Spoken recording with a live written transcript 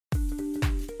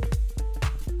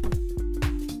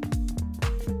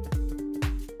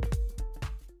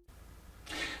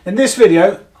In this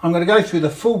video, I'm going to go through the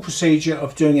full procedure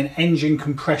of doing an engine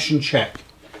compression check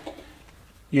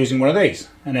using one of these,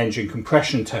 an engine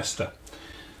compression tester.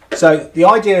 So the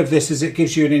idea of this is it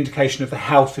gives you an indication of the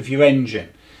health of your engine.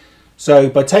 So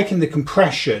by taking the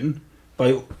compression,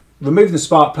 by removing the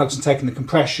spark plugs and taking the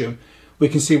compression, we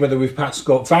can see whether we've perhaps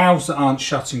got valves that aren't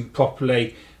shutting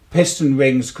properly, piston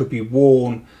rings could be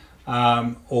worn,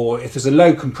 or if there's a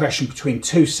low compression between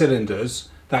two cylinders,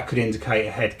 that could indicate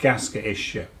a head gasket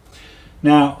issue.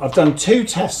 Now, I've done two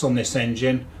tests on this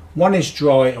engine. One is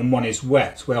dry and one is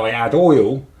wet, where I add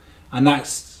oil, and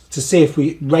that's to see if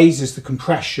it raises the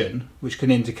compression, which can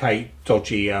indicate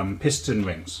dodgy piston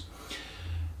rings.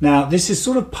 Now, this is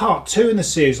sort of part two in the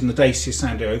series on the Dacia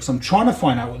Sandero, because I'm trying to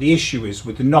find out what the issue is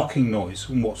with the knocking noise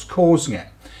and what's causing it.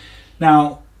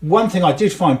 Now, one thing I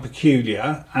did find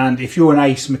peculiar, and if you're an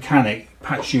ace mechanic,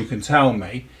 perhaps you can tell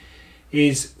me,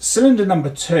 is cylinder number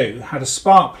 2 had a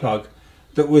spark plug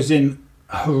that was in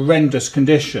horrendous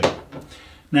condition.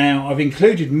 Now, I've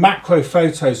included macro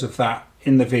photos of that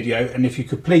in the video, and if you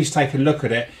could please take a look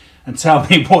at it and tell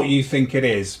me what you think it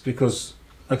is, because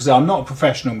like I say, I'm not a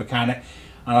professional mechanic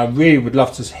and I really would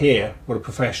love to hear what a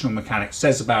professional mechanic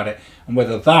says about it, and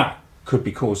whether that could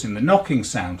be causing the knocking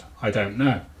sound, I don't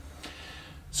know.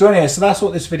 So anyway, so that's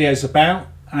what this video is about,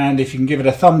 and if you can give it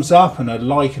a thumbs up and a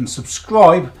like and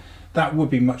subscribe, that would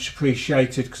be much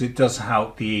appreciated, because it does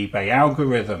help the eBay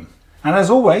algorithm. And as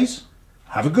always,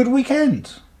 have a good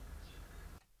weekend.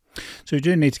 So we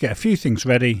do need to get a few things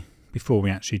ready before we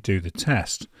actually do the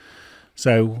test.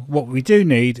 So what we do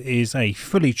need is a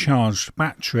fully charged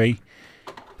battery,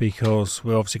 because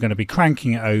we're obviously going to be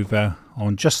cranking it over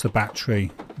on just the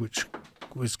battery, which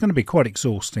is going to be quite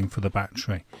exhausting for the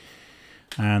battery.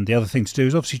 And the other thing to do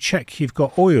is obviously check you've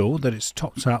got oil, that it's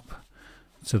topped up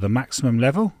to the maximum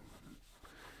level.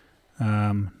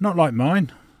 Not like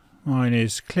mine. Mine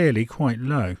is clearly quite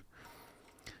low.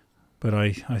 But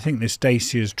I think this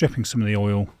Dacia is dripping some of the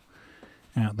oil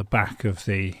out the back of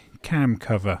the cam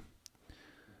cover.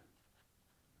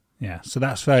 Yeah, so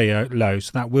that's very low,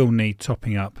 so that will need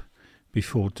topping up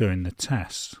before doing the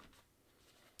test.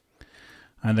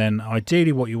 And then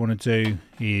ideally what you want to do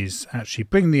is actually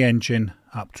bring the engine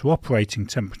up to operating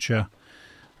temperature,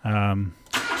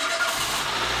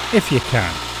 if you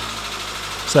can.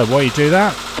 So while you do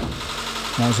that,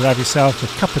 you might as well have yourself a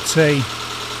cup of tea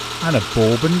and a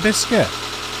bourbon biscuit.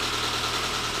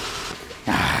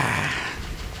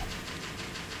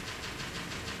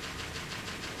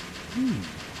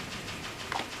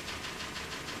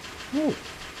 Oh,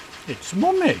 it's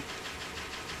Mummy.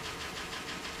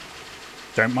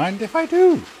 Don't mind if I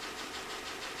do.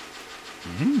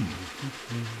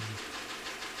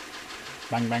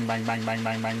 Bang, bang, bang, bang, bang,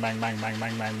 bang, bang, bang, bang, bang,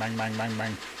 bang, bang, bang, bang, bang,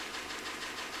 bang.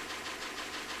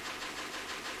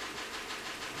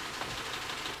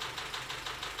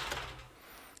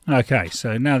 Okay,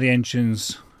 so now the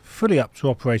engine's fully up to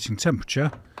operating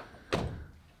temperature.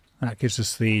 That gives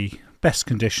us the best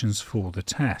conditions for the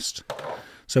test.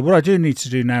 So what I do need to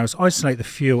do now is isolate the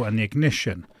fuel and the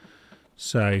ignition.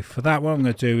 So for that, what I'm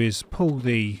going to do is pull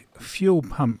the fuel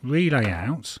pump relay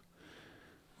out,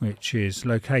 which is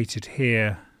located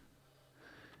here,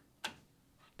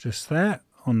 just there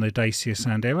on the Dacia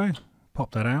Sandero.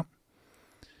 Pop that out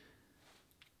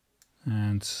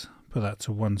and put that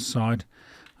to one side.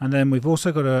 And then we've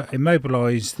also got to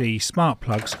immobilise the spark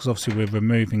plugs, because obviously we're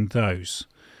removing those.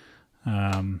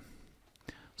 So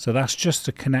that's just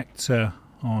a connector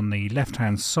on the left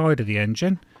hand side of the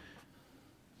engine.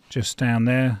 Just down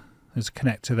there, there's a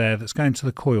connector there that's going to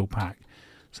the coil pack.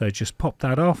 So just pop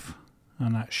that off,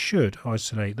 and that should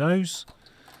isolate those.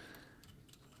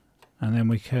 And then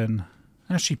we can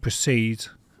actually proceed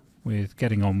with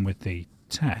getting on with the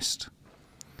test.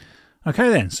 Okay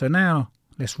then, so now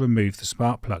let's remove the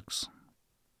spark plugs.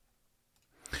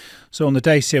 So on the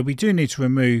Dacia, we do need to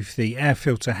remove the air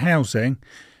filter housing,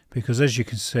 because as you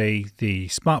can see, the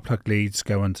spark plug leads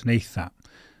go underneath that,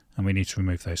 and we need to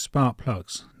remove those spark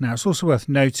plugs. Now, it's also worth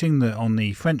noting that on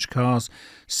the French cars,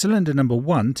 cylinder number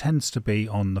 1 tends to be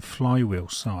on the flywheel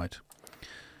side.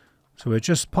 So we'll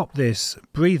just pop this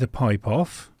breather pipe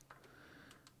off,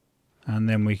 and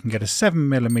then we can get a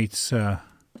 7mm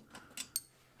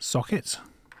socket,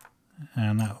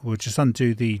 and that will just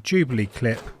undo the Jubilee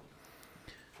clip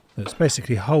that's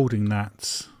basically holding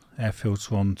that air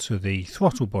filter onto the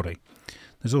throttle body.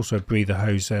 There's also a breather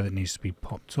hose there that needs to be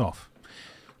popped off.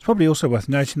 It's probably also worth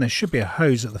noting there should be a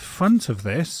hose at the front of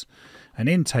this, an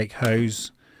intake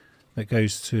hose that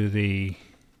goes to the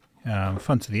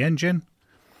front of the engine,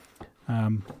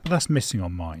 but that's missing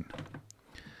on mine.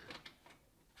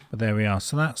 But there we are,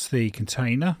 so that's the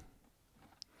container.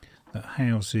 that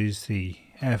houses the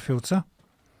air filter.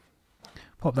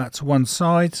 Pop that to one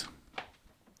side,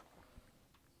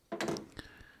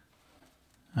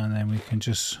 and then we can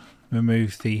just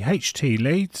remove the HT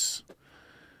leads,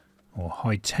 or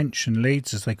high tension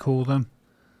leads as they call them,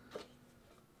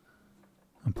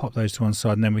 and pop those to one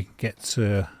side, and then we can get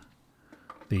to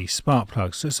the spark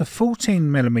plugs. So it's a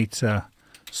 14mm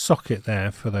socket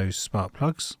there for those spark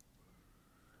plugs,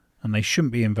 and they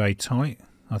shouldn't be in very tight.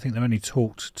 I think they're only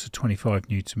torqued to 25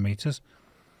 Newton meters.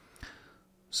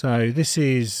 So this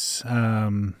is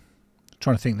trying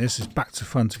to think, this is back to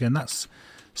front again. That's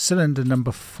cylinder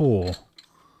number 4,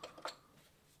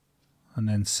 and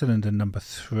then cylinder number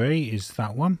 3 is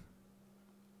that one,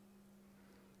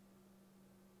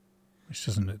 which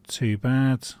doesn't look too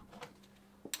bad.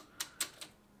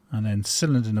 And then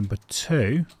cylinder number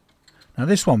 2. Now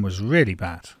this one was really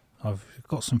bad. I've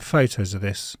got some photos of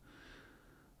this.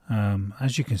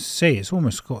 As you can see, it's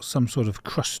almost got some sort of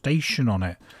crustation on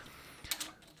it.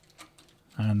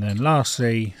 And then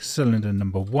lastly, cylinder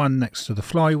number 1 next to the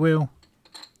flywheel.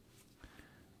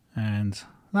 And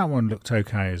that one looked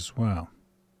okay as well.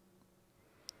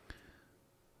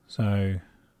 So it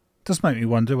does make me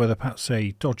wonder whether perhaps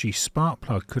a dodgy spark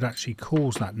plug could actually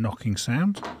cause that knocking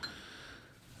sound.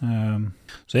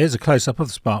 So here's a close-up of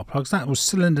the spark plugs. That was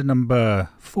cylinder number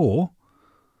 4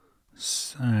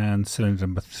 and cylinder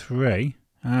number 3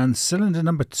 and cylinder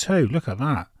number 2. Look at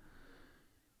that.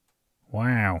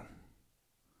 Wow.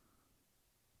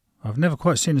 I've never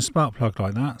quite seen a spark plug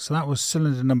like that. So that was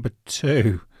cylinder number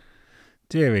 2.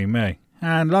 Dearie me.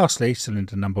 And lastly,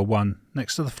 cylinder number 1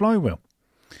 next to the flywheel.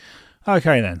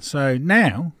 Okay then, so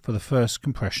now for the first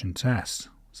compression test.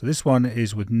 So this one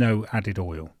is with no added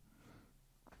oil.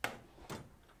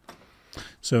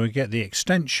 So we get the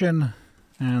extension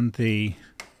and the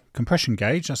compression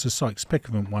gauge. That's a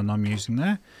Sykes-Pickerman one I'm using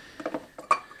there.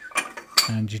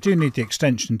 And you do need the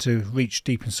extension to reach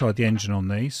deep inside the engine on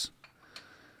these.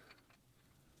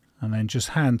 And then just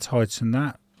hand tighten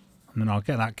that. And then I'll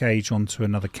get that gauge onto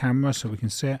another camera so we can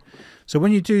see it. So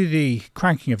when you do the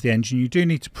cranking of the engine, you do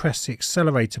need to press the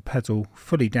accelerator pedal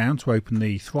fully down to open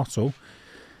the throttle.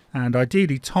 And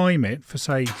ideally time it for,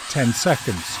 say, 10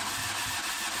 seconds.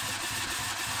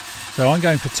 So I'm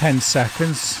going for 10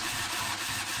 seconds,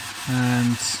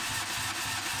 and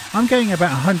I'm getting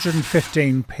about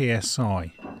 115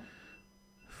 psi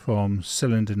from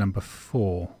cylinder number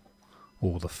 4,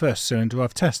 or the first cylinder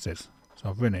I've tested. So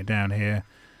I've written it down here.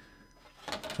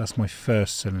 That's my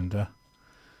first cylinder.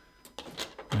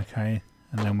 Okay,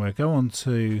 and then we'll go on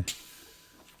to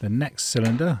the next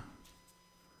cylinder,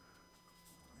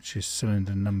 which is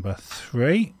cylinder number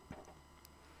 3.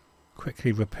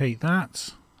 Quickly repeat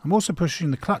that. I'm also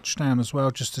pushing the clutch down as well,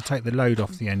 just to take the load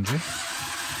off the engine.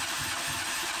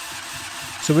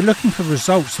 So we're looking for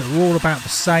results that are all about the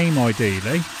same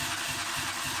ideally.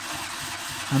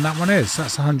 And that one is,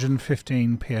 that's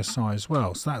 115 psi as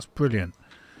well, so that's brilliant.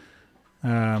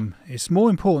 It's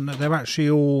more important that they're actually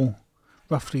all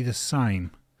roughly the same.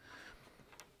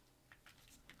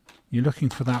 You're looking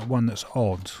for that one that's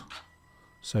odd.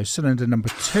 So cylinder number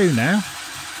 2 now.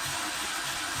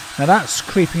 Now that's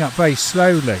creeping up very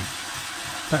slowly.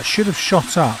 That should have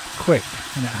shot up quick,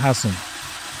 and it hasn't.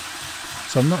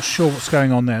 So I'm not sure what's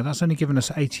going on there. That's only given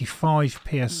us 85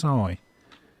 psi.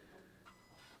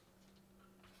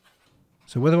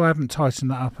 So whether I haven't tightened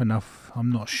that up enough,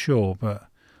 I'm not sure, but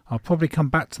I'll probably come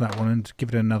back to that one and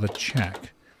give it another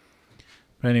check.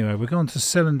 But anyway, we're going to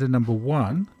cylinder number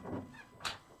 1.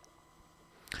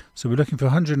 So we're looking for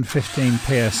 115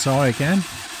 psi again.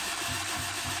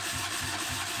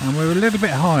 And we're a little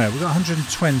bit higher, we've got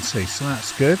 120, so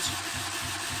that's good.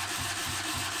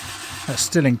 That's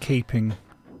still in keeping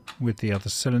with the other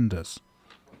cylinders.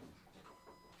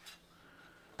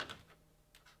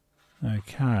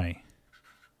 Okay.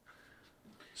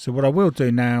 So what I will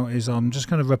do now is I'm just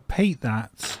going to repeat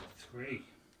that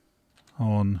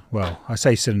on, well, I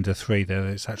say cylinder 3 there,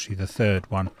 it's actually the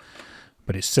third one,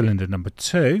 but it's cylinder number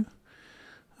 2.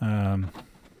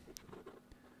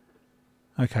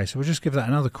 Okay, so we'll just give that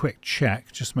another quick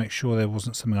check, just to make sure there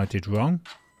wasn't something I did wrong.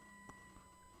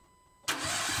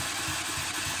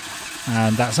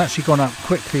 And that's actually gone up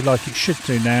quickly like it should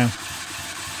do now.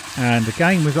 And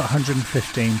again, we've got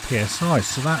 115 psi,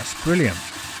 so that's brilliant.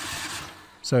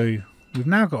 So we've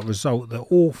now got a result that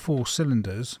all 4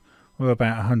 cylinders were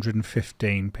about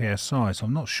 115 psi. So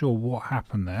I'm not sure what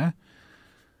happened there.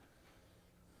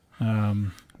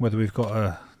 Whether we've got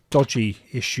a dodgy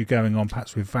issue going on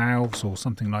perhaps with valves or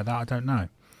something like that, I don't know.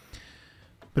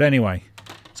 But anyway,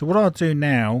 so what I'll do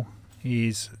now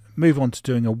is move on to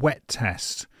doing a wet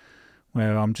test,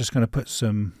 where I'm just going to put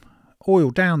some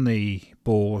oil down the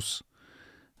bores,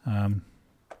 and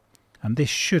this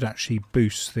should actually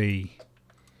boost the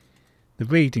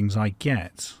readings I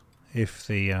get if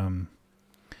the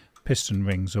piston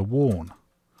rings are worn.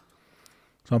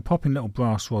 So I'm popping little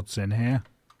brass rods in here,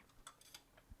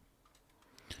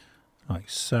 like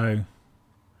so.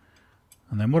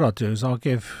 And then what I'll do is I'll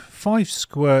give 5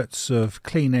 squirts of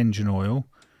clean engine oil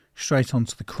straight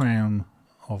onto the crown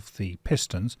of the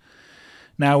pistons.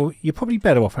 Now you're probably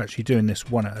better off actually doing this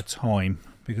one at a time,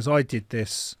 because I did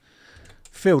this,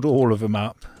 filled all of them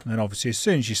up, and then obviously as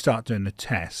soon as you start doing the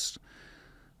test,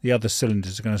 the other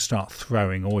cylinders are going to start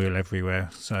throwing oil everywhere.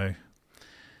 So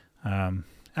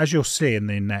as you'll see in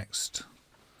the next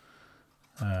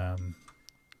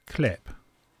clip,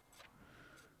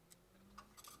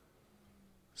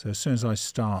 so as soon as I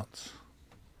start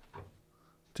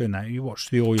doing that, you watch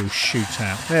the oil shoot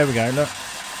out. There we go, look.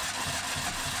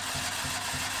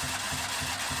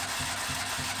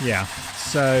 Yeah,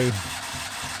 so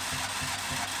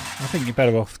I think you're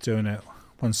better off doing it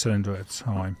one cylinder at a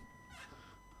time.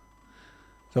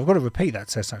 So I've got to repeat that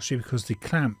test actually, because the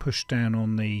clamp pushed down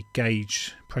on the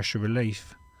gauge pressure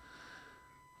relief.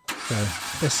 So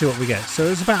let's see what we get. So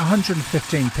it was about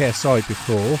 115 psi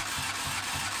before,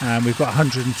 and we've got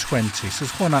 120, so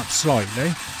it's gone up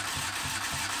slightly.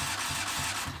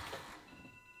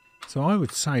 So I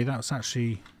would say that's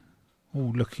actually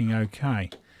all looking okay.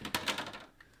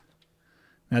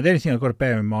 Now the only thing I've got to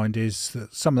bear in mind is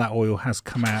that some of that oil has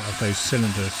come out of those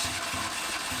cylinders.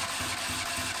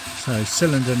 So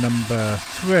cylinder number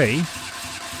 3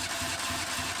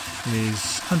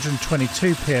 is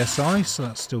 122 psi, so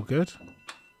that's still good.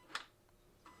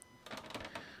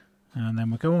 And then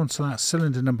we'll go on to that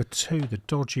cylinder number 2, the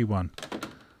dodgy one.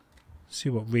 See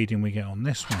what reading we get on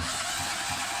this one.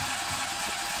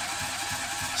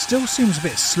 Still seems a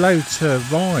bit slow to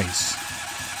rise.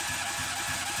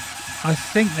 I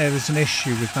think there is an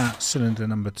issue with that cylinder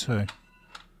number 2.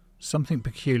 Something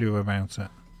peculiar about it.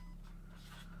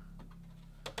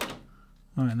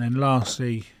 Right, and then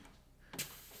lastly,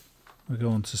 we'll go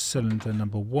on to cylinder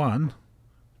number 1.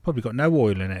 Probably got no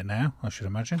oil in it now, I should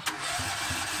imagine.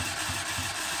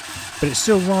 But it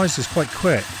still rises quite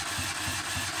quick.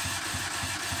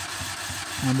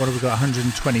 And what have we got?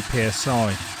 120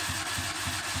 psi.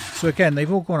 So again,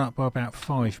 they've all gone up by about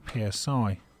 5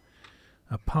 psi,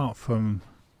 apart from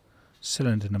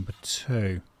cylinder number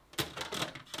 2.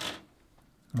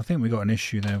 I think we got an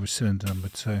issue there with cylinder number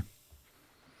 2.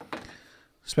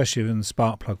 Especially when the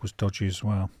spark plug was dodgy as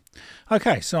well.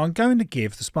 Okay, so I'm going to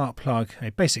give the spark plug a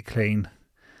basic clean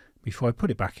before I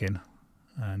put it back in,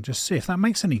 and just see if that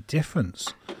makes any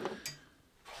difference,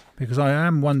 because I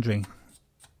am wondering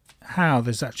how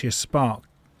there's actually a spark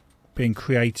being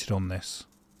created on this.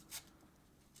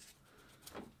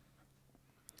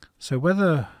 So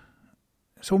whether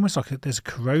it's almost like there's a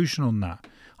corrosion on that.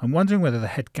 I'm wondering whether the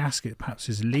head gasket perhaps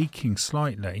is leaking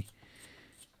slightly,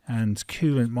 and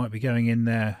coolant might be going in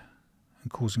there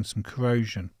and causing some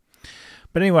corrosion.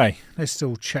 But anyway, let's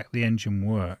still check the engine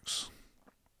works.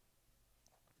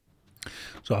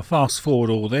 So I'll fast forward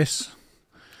all this.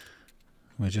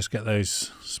 We'll just get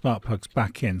those spark plugs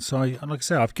back in. So like I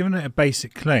say, I've given it a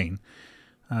basic clean,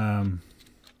 because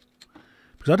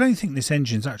I don't think this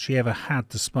engine's actually ever had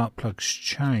the spark plugs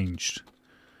changed.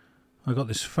 I got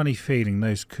this funny feeling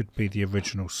those could be the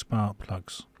original spark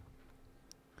plugs.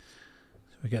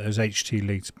 We get those HT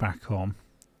leads back on,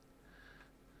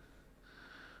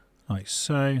 like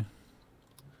so.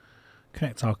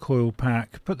 Connect our coil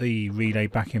pack, put the relay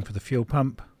back in for the fuel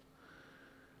pump,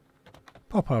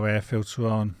 pop our air filter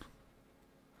on,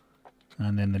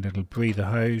 and then the little breather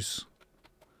hose,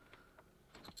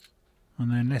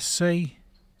 and then let's see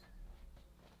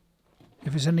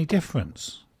if there's any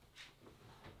difference.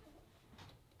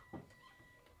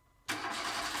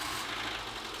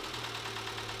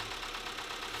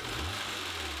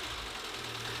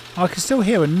 I can still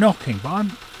hear a knocking, but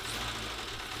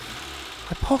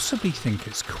I possibly think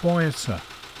it's quieter,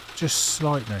 just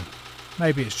slightly.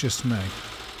 Maybe it's just me.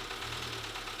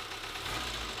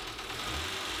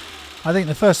 I think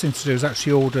the first thing to do is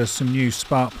actually order some new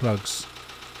spark plugs.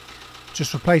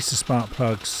 Just replace the spark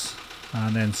plugs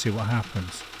and then see what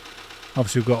happens.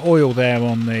 Obviously we've got oil there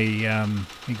on the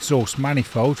exhaust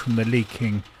manifold from the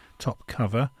leaking top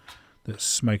cover that's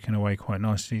smoking away quite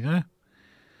nicely there.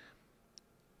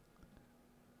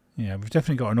 Yeah, we've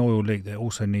definitely got an oil leak that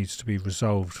also needs to be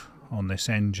resolved on this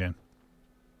engine.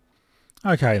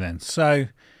 Okay then, so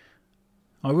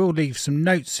I will leave some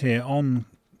notes here on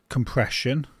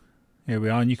compression. Here we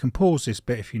are, and you can pause this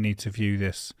bit if you need to view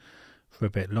this for a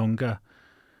bit longer.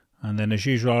 And then as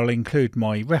usual, I'll include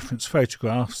my reference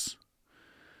photographs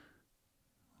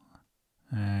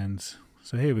And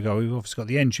so here we go. We've obviously got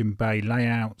the engine bay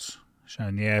layout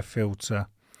showing the air filter,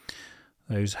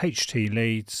 those HT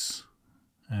leads,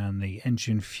 and the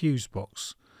engine fuse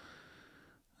box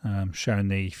showing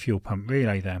the fuel pump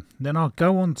relay there. Then I'll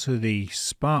go on to the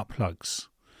spark plugs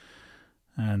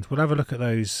and we'll have a look at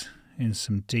those in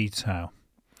some detail.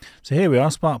 So here we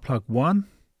are, spark plug 1,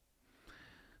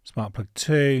 spark plug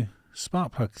 2,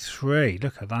 spark plug 3.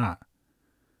 Look at that.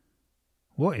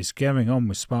 What is going on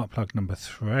with spark plug number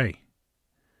 3?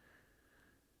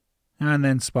 And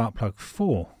then spark plug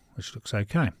 4, which looks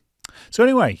okay. So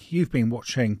anyway, you've been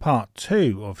watching part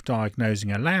 2 of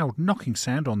diagnosing a loud knocking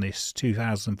sound on this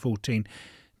 2014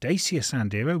 Dacia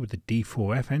Sandero with the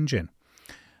D4F engine.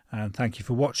 And thank you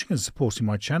for watching and supporting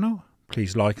my channel.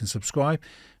 Please like and subscribe.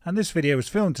 And this video was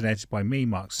filmed and edited by me,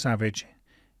 Mark Savage,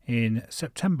 in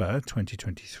September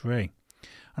 2023.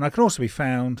 And I can also be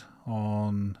found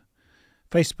on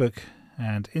Facebook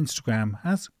and Instagram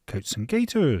as Coats and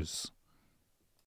Gators.